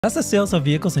Tesla sales of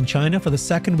vehicles in China for the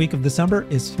second week of December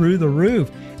is through the roof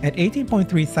at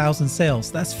 18.3 thousand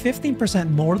sales. That's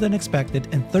 15% more than expected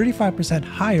and 35%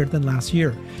 higher than last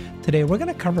year. Today, we're going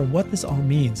to cover what this all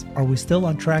means. Are we still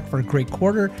on track for a great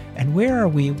quarter? And where are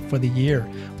we for the year?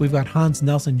 We've got Hans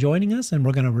Nelson joining us, and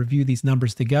we're going to review these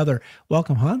numbers together.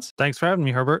 Welcome, Hans. Thanks for having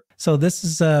me, Herbert. So this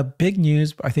is big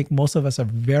news. I think most of us are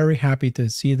very happy to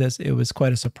see this. It was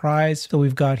quite a surprise. So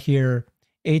we've got here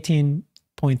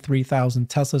 18.3 thousand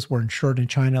Teslas were insured in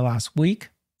China last week.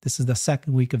 This is the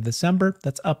second week of December.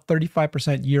 That's up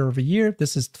 35% year over year.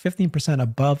 This is 15%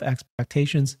 above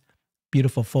expectations.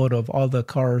 Beautiful photo of all the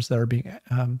cars that are being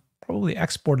probably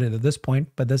exported at this point,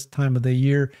 but this time of the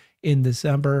year in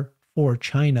December for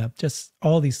China. Just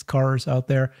all these cars out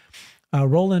there.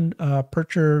 Roland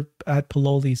Percher at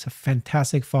Pololi's a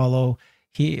fantastic follow.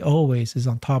 He always is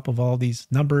on top of all these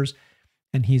numbers,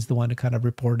 and he's the one who kind of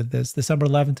reported this. December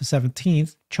 11th to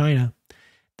 17th, China,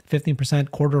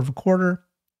 15% quarter over quarter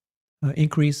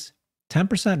increase,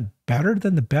 10% better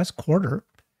than the best quarter,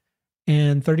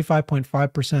 and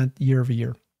 35.5% year over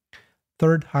year.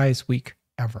 Third highest week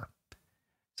ever.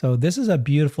 So this is a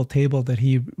beautiful table that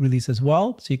he released as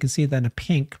well. So you can see that in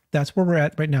pink. That's where we're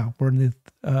at right now. We're in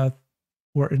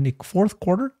the fourth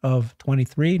quarter of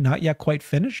 23, not yet quite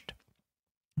finished.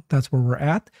 That's where we're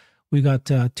at. We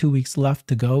got 2 weeks left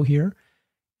to go here.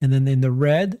 And then in the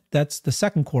red, that's the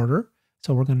second quarter.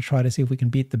 So we're going to try to see if we can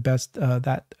beat the best,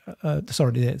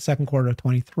 the second quarter of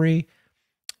 23.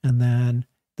 And then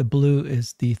the blue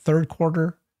is the third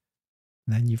quarter.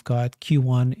 And then you've got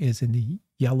Q1 is in the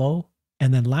yellow.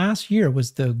 And then last year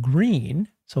was the green.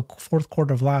 So fourth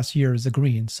quarter of last year is the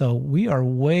green. So we are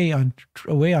way on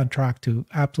track to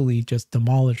absolutely just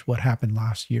demolish what happened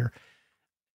last year.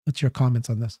 What's your comments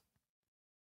on this?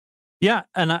 Yeah,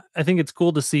 and I think it's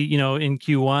cool to see, in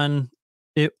Q1,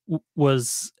 it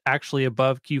was actually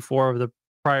above Q4 of the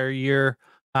prior year.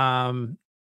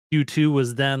 Q2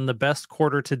 was then the best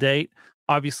quarter to date.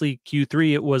 Obviously,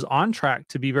 Q3, it was on track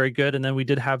to be very good, and then we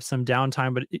did have some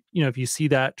downtime. But, if you see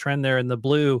that trend there in the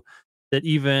blue, that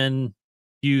even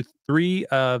Q3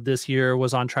 of this year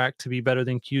was on track to be better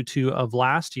than Q2 of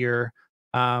last year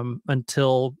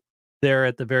until there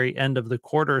at the very end of the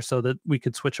quarter so that we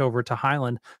could switch over to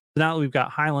Highland. So now that we've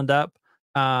got Highland up,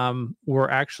 we're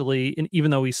actually, and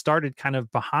even though we started kind of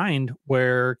behind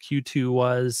where Q2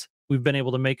 was, we've been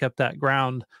able to make up that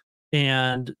ground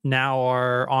and now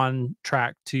are on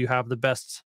track to have the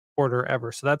best quarter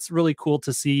ever. So that's really cool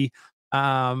to see,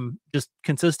 just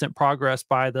consistent progress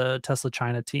by the Tesla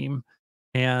China team,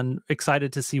 and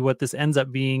excited to see what this ends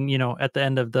up being, at the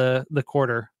end of the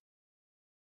quarter.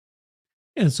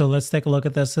 And so let's take a look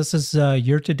at this. This is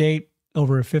year to date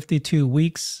over 52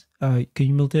 weeks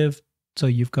cumulative. So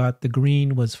you've got the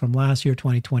green was from last year,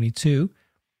 2022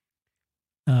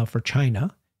 for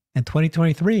China. And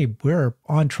 2023, we're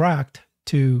on track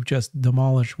to just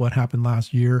demolish what happened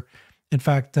last year. In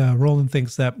fact, Roland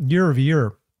thinks that year over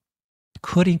year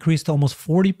could increase to almost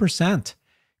 40%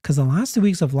 because the last 2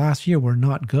 weeks of last year were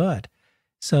not good.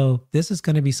 So this is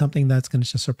going to be something that's going to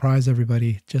just surprise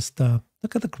everybody. Just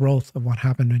look at the growth of what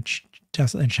happened in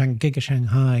Tesla and Giga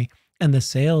Shanghai and the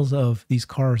sales of these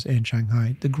cars in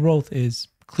Shanghai. The growth is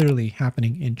clearly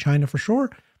happening in China for sure,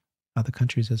 other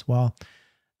countries as well.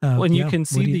 And you can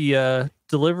see the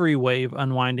delivery wave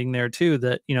unwinding there too,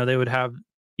 that, they would have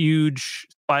huge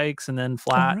spikes and then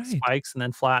flat spikes and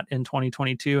then flat in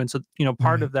 2022. And so,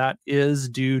 part of that is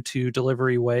due to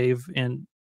delivery wave in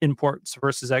imports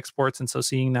versus exports. And so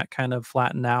seeing that kind of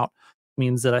flatten out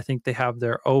means that I think they have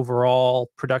their overall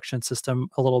production system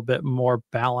a little bit more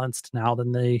balanced now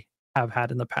than they have had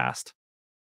in the past.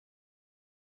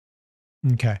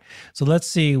 Okay, so let's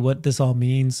see what this all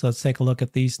means. Let's take a look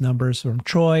at these numbers from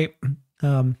Troy.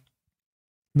 Now,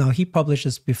 he published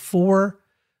this before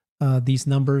these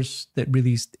numbers that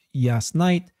released last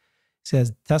night. It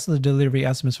says Tesla delivery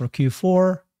estimates for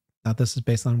Q4. Now, this is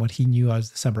based on what he knew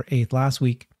as December 8th last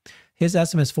week. His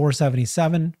estimate is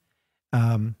 477,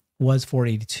 was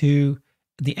 482.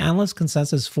 The analyst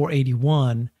consensus is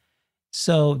 481.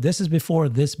 So this is before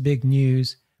this big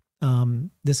news.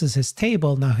 This is his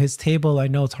table. Now his table, I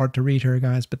know it's hard to read here,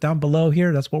 guys, but down below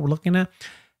here, that's what we're looking at.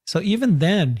 So even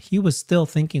then, he was still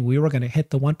thinking we were going to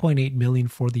hit the 1.8 million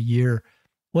for the year.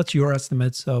 What's your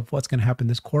estimates of what's going to happen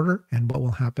this quarter and what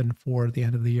will happen for the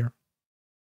end of the year?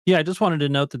 Yeah, I just wanted to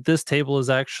note that this table is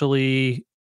actually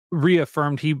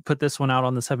reaffirmed. He put this one out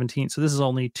on the 17th. So this is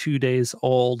only 2 days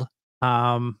old.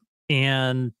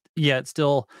 And yeah, it's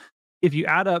still, if you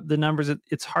add up the numbers,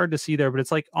 it's hard to see there, but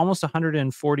it's like almost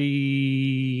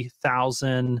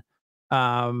 140,000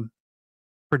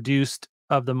 produced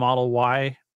of the Model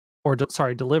Y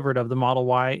sorry, delivered of the Model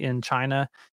Y in China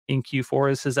in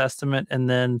Q4 is his estimate, and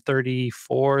then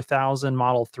 34,000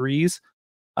 Model 3s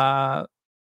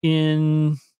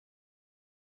in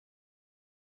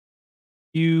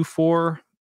Q4.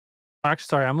 Actually,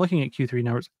 sorry, I'm looking at Q3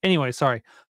 numbers. Anyway, sorry.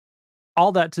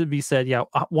 All that to be said, yeah,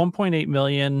 1.8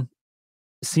 million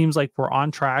seems like we're on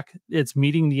track. It's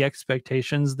meeting the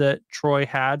expectations that Troy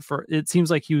had for it. Seems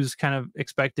like he was kind of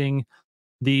expecting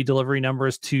the delivery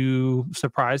numbers to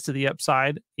surprise to the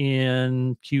upside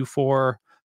in Q4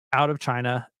 out of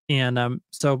China. And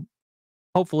so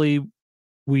hopefully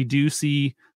we do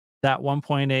see that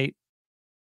 1.8.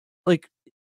 Like,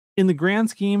 in the grand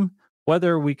scheme,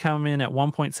 whether we come in at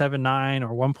 1.79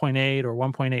 or 1.8 or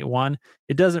 1.81,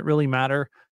 it doesn't really matter.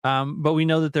 But we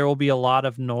know that there will be a lot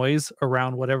of noise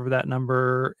around whatever that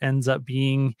number ends up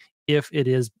being. If it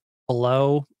is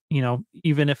below,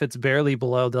 even if it's barely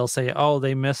below, they'll say, "Oh,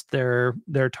 they missed their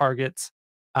targets."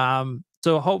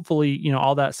 So hopefully,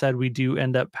 all that said, we do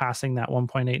end up passing that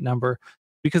 1.8 number,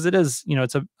 because it is,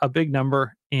 it's a big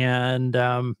number, and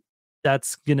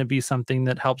that's going to be something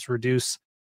that helps reduce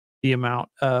the amount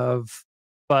of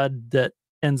bud that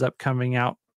ends up coming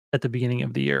out at the beginning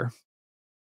of the year.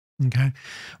 Okay.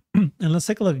 And let's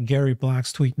take a look at Gary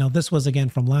Black's tweet. Now, this was again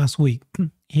from last week.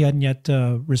 He hadn't yet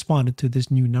responded to this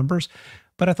new numbers,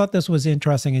 but I thought this was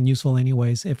interesting and useful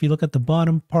anyways. If you look at the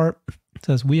bottom part, it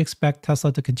says, we expect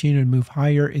Tesla to continue to move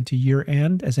higher into year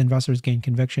end as investors gain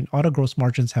conviction auto gross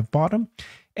margins have bottomed,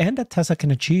 and that Tesla can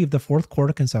achieve the fourth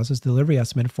quarter consensus delivery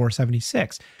estimate of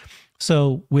 476.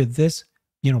 So with this,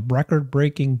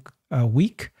 record-breaking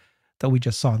week that we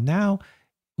just saw now,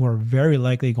 we're very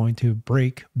likely going to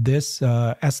break this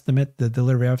estimate, the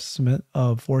delivery estimate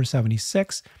of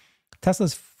 476.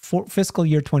 Tesla's fiscal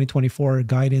year 2024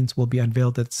 guidance will be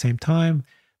unveiled at the same time.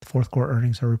 The fourth quarter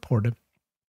earnings are reported.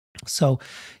 So,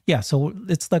 yeah, so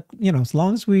it's like, as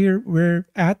long as we're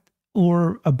at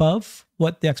or above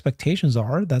what the expectations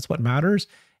are, that's what matters.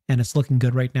 And it's looking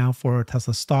good right now for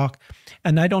Tesla stock.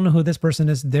 And I don't know who this person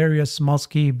is, Darius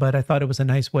Smolsky, but I thought it was a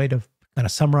nice way to kind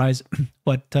of summarize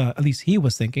what at least he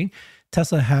was thinking.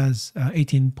 Tesla has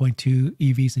 18.2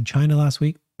 EVs in China last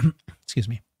week. Excuse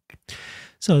me.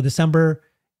 So December,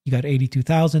 you got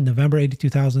 82,000, November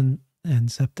 82,000,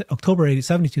 and October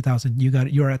 72,000.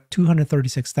 You're at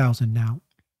 236,000 now.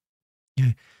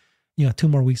 Okay. You got 2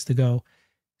 more weeks to go.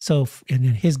 So, and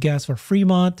then his gas for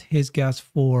Fremont, his gas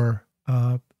for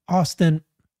Austin,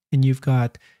 and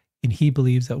and he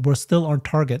believes that we're still on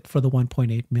target for the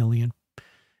 1.8 million.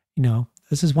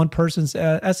 This is one person's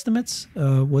estimates.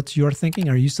 What's your thinking?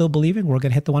 Are you still believing we're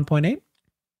going to hit the 1.8?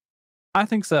 I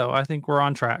think so. I think we're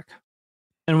on track.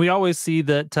 And we always see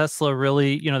that Tesla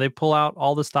really, they pull out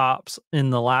all the stops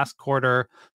in the last quarter,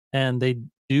 and they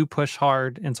do push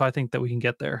hard. And so I think that we can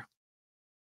get there.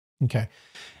 Okay.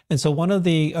 And so one of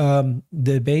the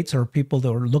debates or people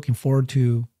that are looking forward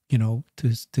to,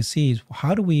 to see is,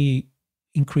 how do we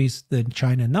increase the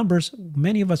China numbers?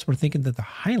 Many of us were thinking that the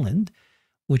Highland,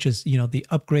 which is, the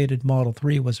upgraded Model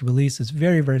 3, was released, is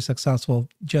very, very successful,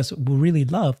 just really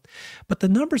loved. But the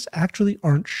numbers actually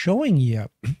aren't showing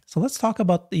yet. So let's talk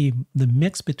about the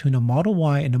mix between a Model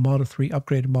Y and a Model 3,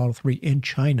 upgraded Model 3 in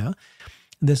China.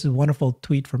 This is a wonderful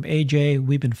tweet from AJ.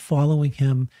 We've been following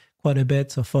him quite a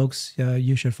bit. So folks,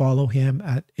 you should follow him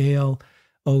at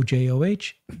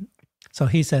ALOJOH. So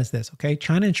he says this, okay?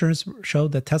 China Insurance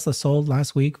showed that Tesla sold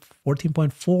last week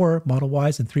 14.4 Model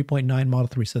Ys and 3.9 Model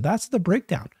 3. So that's the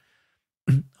breakdown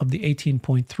of the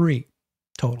 18.3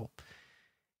 total.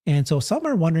 And so some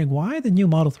are wondering why the new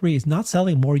Model 3 is not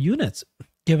selling more units,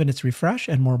 given its refresh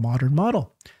and more modern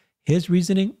model. His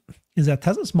reasoning is that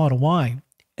Tesla's Model Y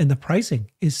and the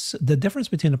pricing is, the difference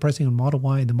between the pricing of Model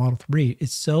Y and the Model 3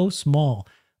 is so small.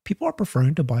 People are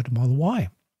preferring to buy the Model Y.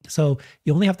 So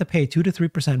you only have to pay 2 to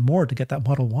 3% more to get that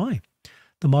Model Y.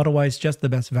 The Model Y is just the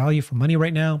best value for money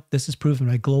right now. This is proven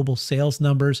by global sales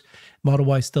numbers. Model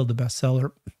Y is still the best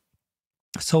seller.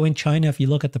 So in China, if you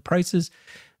look at the prices,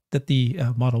 that the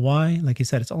Model Y, like you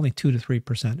said, it's only 2 to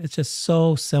 3%. It's just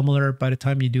so similar. By the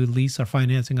time you do lease or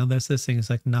financing on this thing is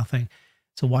like nothing.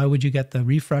 So why would you get the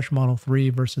refresh Model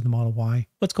 3 versus the Model Y?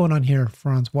 What's going on here,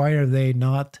 Franz? Why are they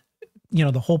not,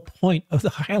 the whole point of the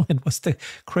Highland was to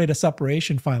create a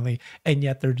separation finally, and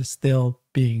yet they're just still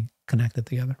being connected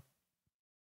together.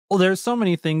 Well, there's so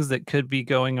many things that could be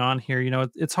going on here.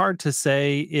 It's hard to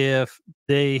say if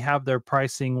they have their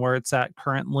pricing where it's at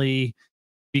currently,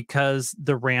 because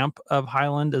the ramp of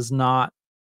Highland is not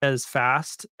as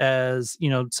fast as,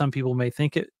 some people may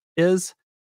think it is.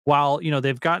 While,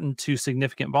 they've gotten to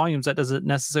significant volumes, that doesn't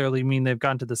necessarily mean they've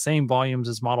gotten to the same volumes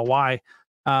as Model Y.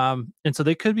 And so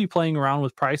they could be playing around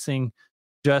with pricing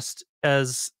just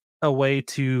as a way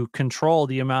to control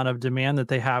the amount of demand that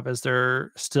they have as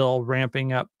they're still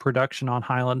ramping up production on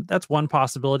Highland. That's one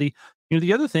possibility.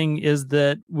 The other thing is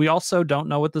that we also don't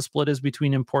know what the split is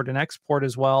between import and export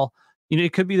as well.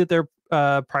 It could be that they're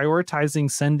prioritizing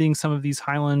sending some of these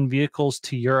Highland vehicles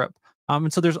to Europe.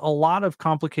 And so there's a lot of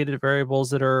complicated variables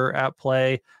that are at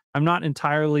play. I'm not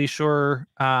entirely sure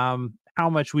how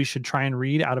much we should try and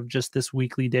read out of just this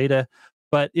weekly data,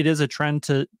 but it is a trend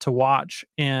to watch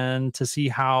and to see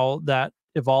how that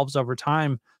evolves over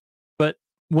time. But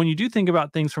when you do think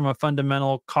about things from a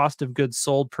fundamental cost of goods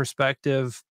sold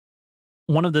perspective,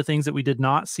 one of the things that we did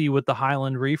not see with the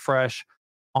Highland refresh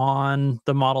on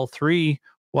the Model 3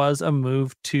 was a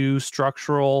move to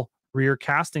structural rear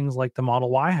castings like the Model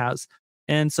Y has.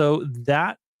 And so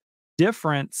that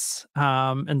difference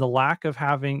and the lack of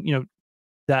having,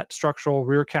 that structural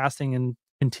rear casting and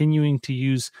continuing to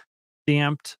use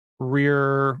stamped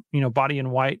rear, body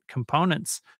in white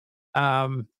components,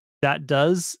 that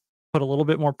does put a little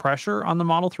bit more pressure on the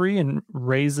Model 3 and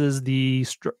raises the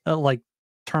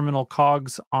terminal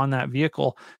cogs on that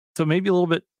vehicle. So maybe a little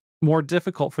bit more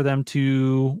difficult for them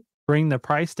to bring the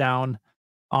price down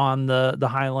on the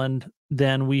Highland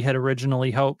than we had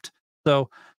originally hoped. So,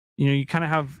 you kind of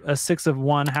have a 6 of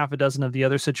one, half a dozen of the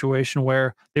other situation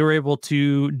where they were able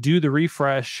to do the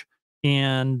refresh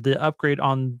and the upgrade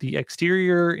on the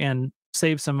exterior and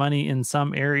save some money in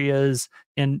some areas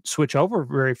and switch over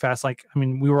very fast.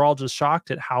 We were all just shocked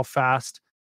at how fast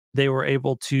they were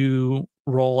able to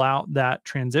roll out that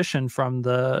transition from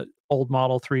the old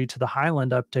Model 3 to the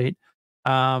Highland update.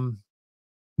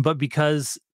 But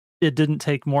because it didn't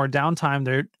take more downtime,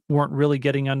 they weren't really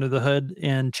getting under the hood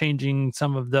and changing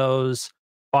some of those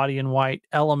body in white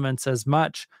elements as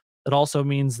much. That also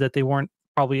means that they weren't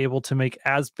probably able to make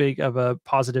as big of a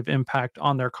positive impact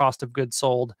on their cost of goods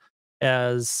sold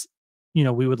as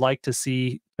we would like to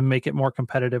see to make it more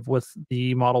competitive with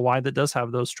the Model Y that does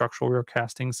have those structural rear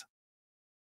castings.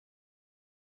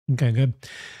 Okay, good.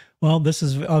 Well, this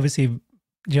is obviously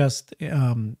just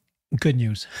good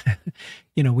news.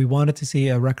 We wanted to see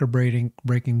a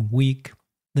record-breaking week.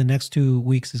 The next 2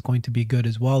 weeks is going to be good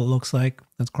as well, it looks like.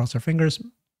 Let's cross our fingers.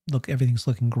 Look, everything's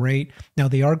looking great. Now,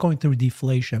 they are going through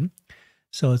deflation.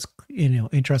 So it's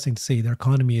interesting to see their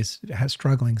economy is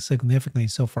struggling significantly.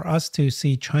 So for us to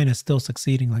see China still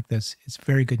succeeding like this, it's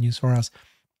very good news for us.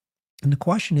 And the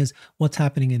question is, what's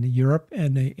happening in Europe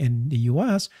and in the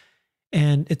US?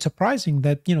 And it's surprising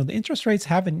that, the interest rates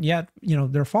haven't yet,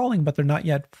 they're falling, but they're not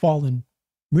yet fallen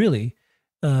really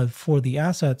for the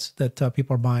assets that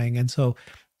people are buying. And so,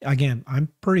 again, I'm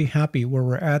pretty happy where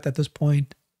we're at this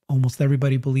point. Almost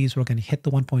everybody believes we're going to hit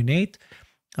the 1.8.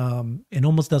 It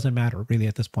almost doesn't matter really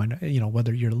at this point,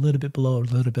 whether you're a little bit below or a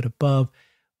little bit above.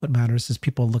 What matters is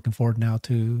people looking forward now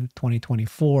to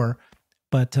 2024.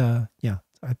 But yeah,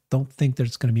 I don't think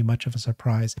there's going to be much of a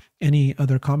surprise. Any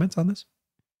other comments on this?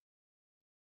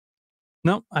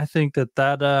 No, I think that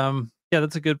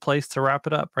that's a good place to wrap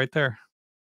it up right there.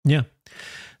 Yeah.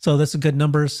 So that's good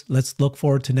numbers. Let's look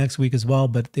forward to next week as well.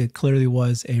 But it clearly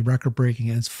was a record breaking,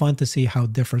 and it's fun to see how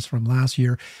it differs from last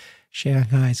year.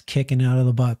 Shanghai's kicking out of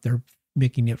the butt. They're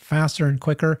making it faster and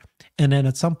quicker. And then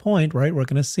at some point, right, we're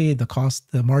going to see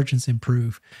the margins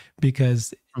improve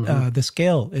because the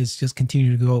scale is just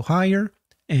continuing to go higher,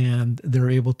 and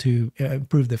they're able to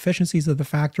improve the efficiencies of the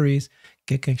factories.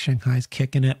 Shanghai's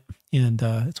kicking it, and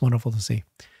it's wonderful to see.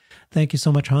 Thank you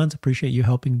so much, Hans. Appreciate you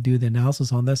helping do the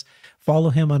analysis on this. Follow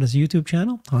him on his YouTube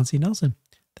channel, Hans C. Nelson.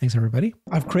 Thanks, everybody.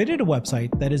 I've created a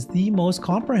website that is the most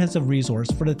comprehensive resource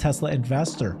for the Tesla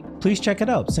investor. Please check it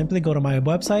out. Simply go to my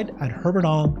website at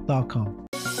herbertong.com.